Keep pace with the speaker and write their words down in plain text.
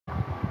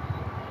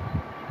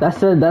That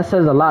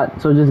says a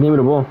lot. So just give me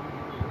the ball.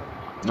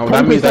 No,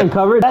 that means that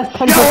covered. That's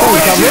 10%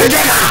 covered.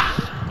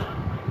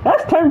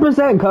 That's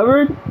 10%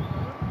 covered.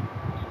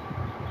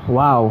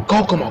 Wow.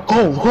 Go, come on,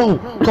 go!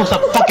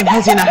 Stop fucking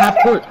hesitating at half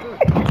court.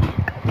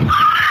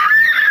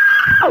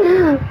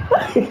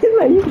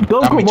 Like,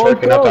 go, Got me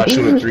twerking up that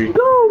shooter 3.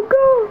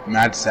 Go.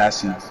 Mad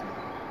sassy.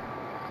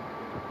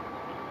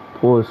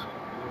 Pause.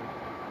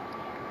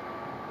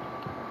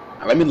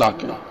 Let me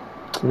lock in.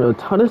 Yo,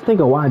 tell this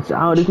nigga watch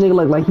out. This nigga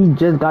look like he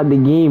just got the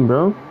game,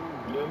 bro.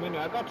 Yo, man,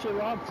 I got your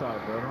lob side,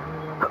 bro.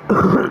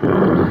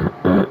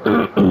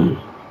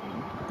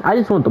 I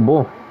just want the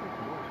ball.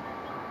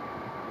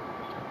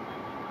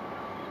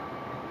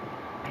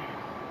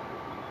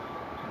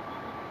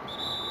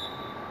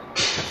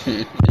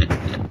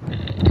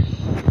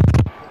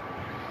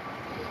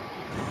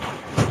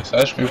 So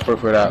I scream for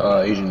that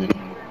Asian nigga.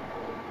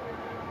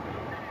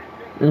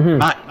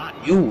 Not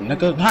you,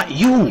 nigga, not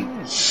you.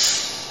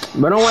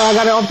 But don't worry, I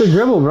got it off the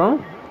dribble, bro.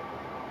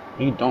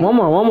 You don't. One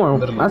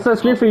more. I said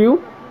screen for you.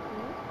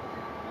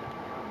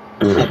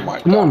 Oh my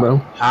God. Come on, bro.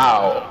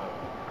 How?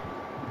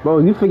 Bro,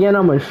 you forget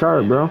I'm a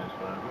sharp, bro.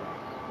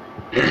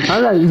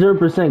 How's that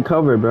 0%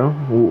 cover, bro?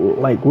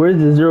 Like, where's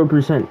the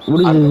 0%? What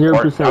is the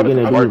 0%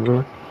 gonna do,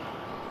 bro?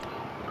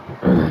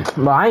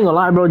 But I ain't gonna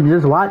lie, bro.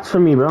 Just watch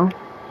for me, bro.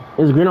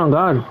 It's green on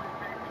guard.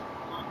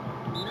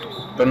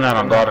 Putting that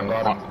on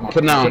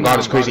guard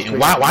is crazy. And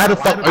why the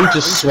fuck are you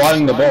just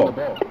swatting the ball?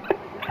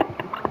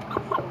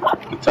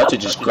 You touch it,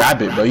 just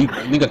grab it, bro. You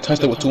nigga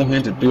touched it with 2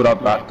 hands and threw it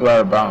out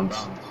of bounds.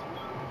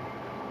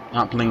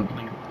 Not playing.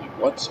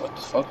 What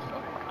the fuck?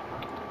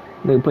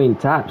 They playing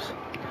taps.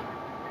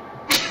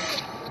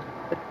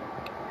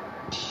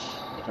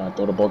 Trying to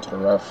throw the ball to the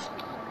ref.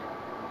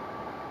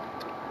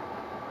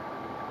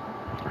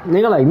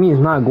 Nigga like me is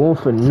not going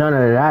for none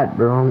of that,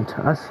 bro.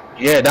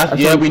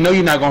 Yeah, we know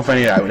you're not going for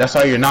any of that. That's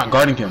why you're not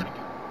guarding him.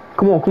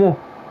 Come on.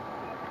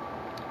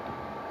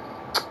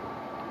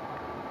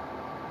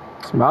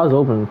 But I was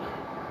open.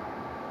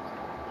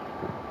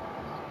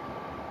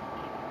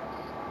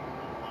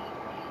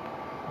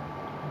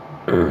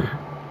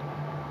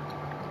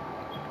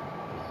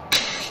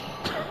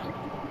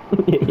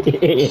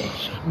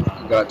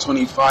 Got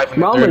 25 in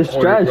Bro, the I'm third a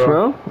stretch, quarter,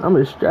 bro. I'm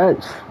a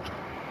stretch.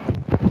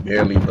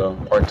 Barely, bro.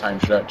 Part-time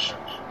stretch.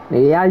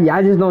 Yeah,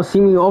 y'all just don't see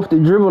me off the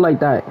dribble like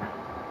that.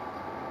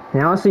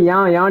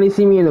 Y'all only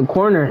see me in the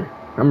corner.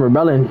 I'm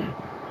rebelling.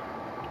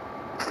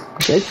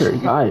 Get your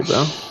guy,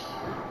 bro.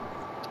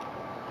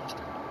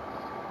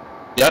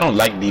 Yeah, I don't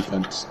like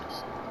defense.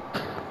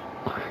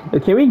 Yo,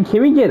 can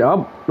we get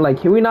up?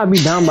 Like, can we not be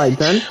down by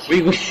 10?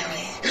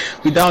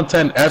 We down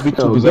 10 every 2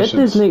 possessions. Get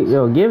this nigga.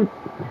 Yo, give.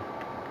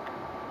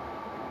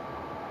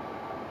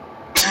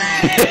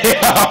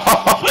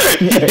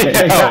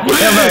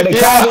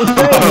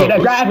 The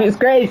graph is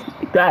crazy.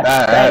 That's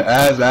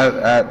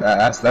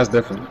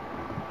different.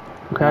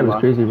 The crowd is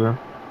crazy, bro.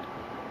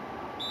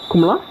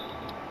 Come on.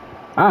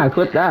 Alright,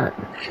 clip that.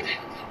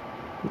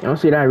 You don't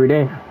see that every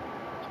day.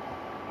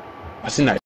 I seen that.